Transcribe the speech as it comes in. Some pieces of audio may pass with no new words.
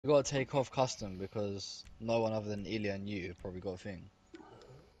We gotta take off custom because no one other than Ilya and you probably got a thing.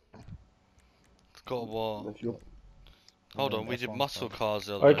 Got what? If you're... Hold on, we did F1 muscle card. cars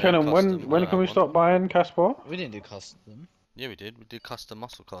the other Hey day. Kenan, Custom, when I can we don't have start buying Casper? We didn't do custom. Yeah, we did. We did custom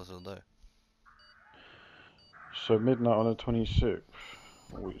muscle cars the other day. So midnight on the 26th,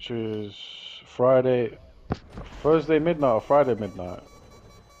 which is Friday, Thursday midnight or Friday midnight?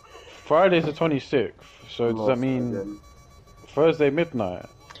 Friday's the 26th, so does that mean Thursday midnight?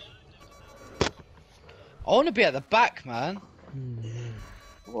 I want to be at the back, man.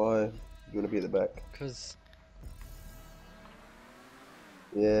 Why? You want to be at the back? Cause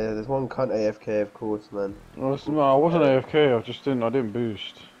Yeah, there's one cunt AFK, of course, man. No, I wasn't AFK. I didn't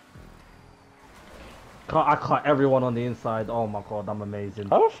boost. I caught everyone on the inside. Oh my god, I'm amazing.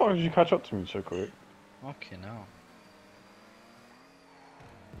 How the fuck did you catch up to me so quick? okay now.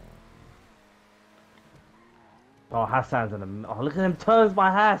 Oh, Hassan's in the. Oh, look at them turns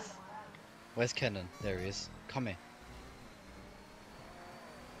by Hass. Where's Kenan? There he is. Come here.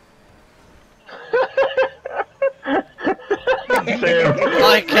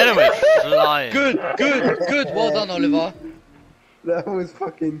 Like Kenan went flying. Good. Well done, Oliver. That was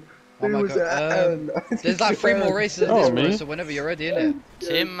fucking... Oh Who my was God, that? Aaron? There's like 3 more races of Oh, this, bro. me? So whenever you're ready, innit?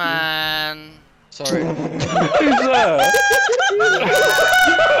 Tim man. Sorry. Who's that?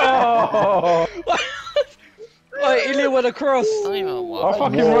 Oh, Wait, Ilya went across. I don't even know I what.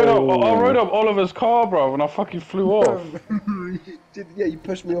 fucking rode up Oliver's car, bro, and I fucking flew off. Yeah, you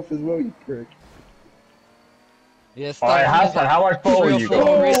pushed me off as well, you prick. Yes. Alright, Hassan, how much bottle 3 or you 4 got?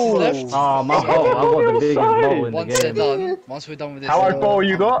 more races left. Oh my god, I got the biggest bowl in the Once they're game. done, once we're done with this, How much bottle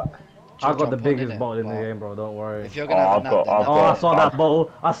you got? I got the jump on, biggest innit? bowl in the Wow. game, bro. Don't worry. If you're gonna have a nap, I've then got- nap. Oh, I saw that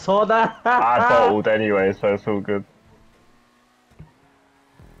bowl. I saw that. I bottled anyway, so it's all good.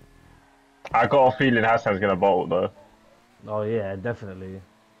 I got a feeling Hassan's gonna bottle though. Oh yeah, definitely.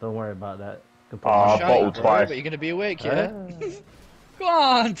 Don't worry about that. Can put I my- Shout bottled you, bro, twice. But you're gonna be awake, yeah? Come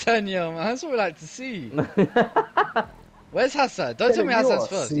on, Tanya, man. That's what we like to see. Where's Hassan? Don't tell me Tanya, you Hassan's are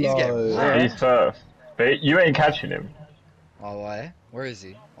first. He's getting slow. wrecked. He's first. But you ain't catching him. Oh, why? Where is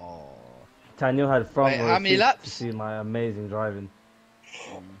he? Oh. Tanya had front Wait, row how many seats laps? to see my amazing driving.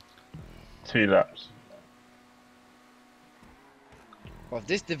 2 laps. Well,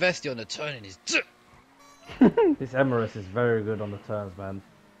 this Divesti on the turning is. This Emirates is very good on the turns, man.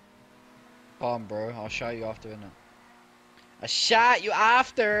 Calm, bro. I'll shout you after, innit? I shot you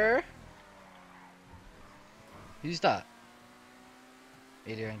after. Who's that?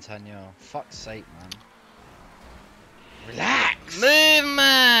 Ilya and Tanya. Fuck's sake, man. Relax. Move,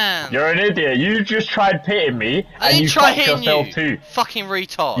 man. You're an idiot. You just tried pitting me, I and didn't you try fucked hitting yourself you. too. Fucking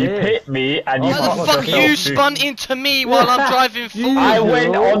retard. You Yeah. pit me, and you Oh, Why fucked the fuck fuck yourself you too. spun into me while I'm driving forward? I You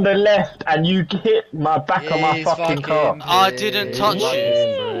went know. on the left, and you hit my back of my He's fucking car. I didn't touch you.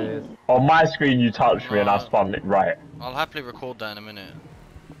 Embrace. On my screen, you touched me, and I spun it right. I'll happily record that in a minute.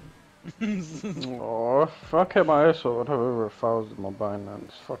 Oh, if I kept my ass off, I'd have over 1,000 in my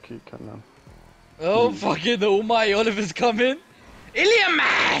Binance. Fuck you, Kenan. Oh, fucking the almighty Oliver's coming. Ilya,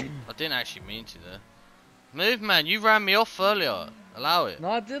 man! I didn't actually mean to there. Move, man. You ran me off earlier. Allow it.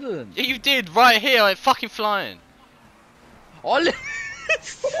 No, I didn't. Yeah, you did. Right here. I'm fucking flying. Oliver!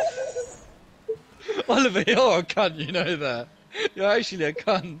 Oliver, you're a cunt, you know that. You're actually a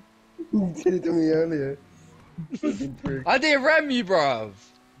cunt. You did it to me earlier. Fucking prick. I didn't ram you, bruv.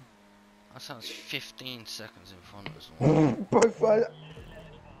 That sounds 15 seconds in front of us. Both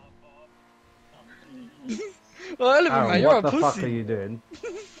Oh, Oliver, Aaron, man, you're a what the fuck are pussy. you doing?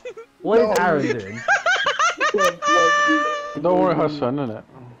 What is No. Aaron doing? Don't worry, Hassan, innit?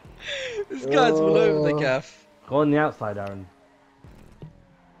 This guy's all over the gaff. Go on the outside, Aaron.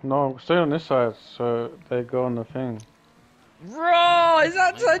 No, stay on this side, so they go on the thing. Bro, is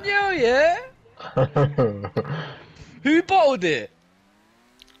that Tanya, yeah? Who bottled it?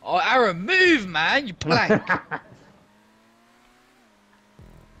 Oh, Aaron, move, man, you plank.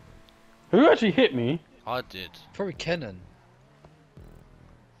 Who actually hit me? I did. Probably Kenan.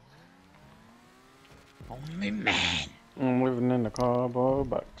 Oh, me man. I'm living in the car, bro,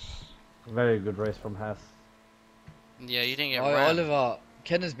 backs. Very good race from Haas. Yeah, you didn't get Oh, rammed. Oliver,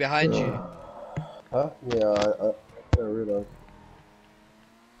 Kenan's behind you. Huh? Yeah, I realised.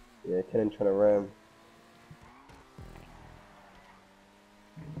 Yeah, Kenan trying to ram.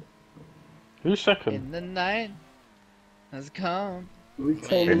 Who's second? In the night has come. We Man,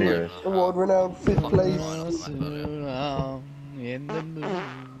 came Video. the world-renowned 5th place. In the moon,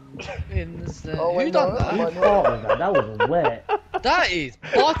 in the sun. Oh, Who wait, done no, that? I What know. was that? That was wet. That is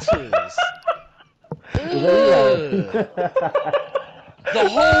Butters. The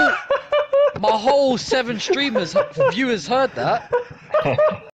whole, my whole 7 streamers, viewers heard that.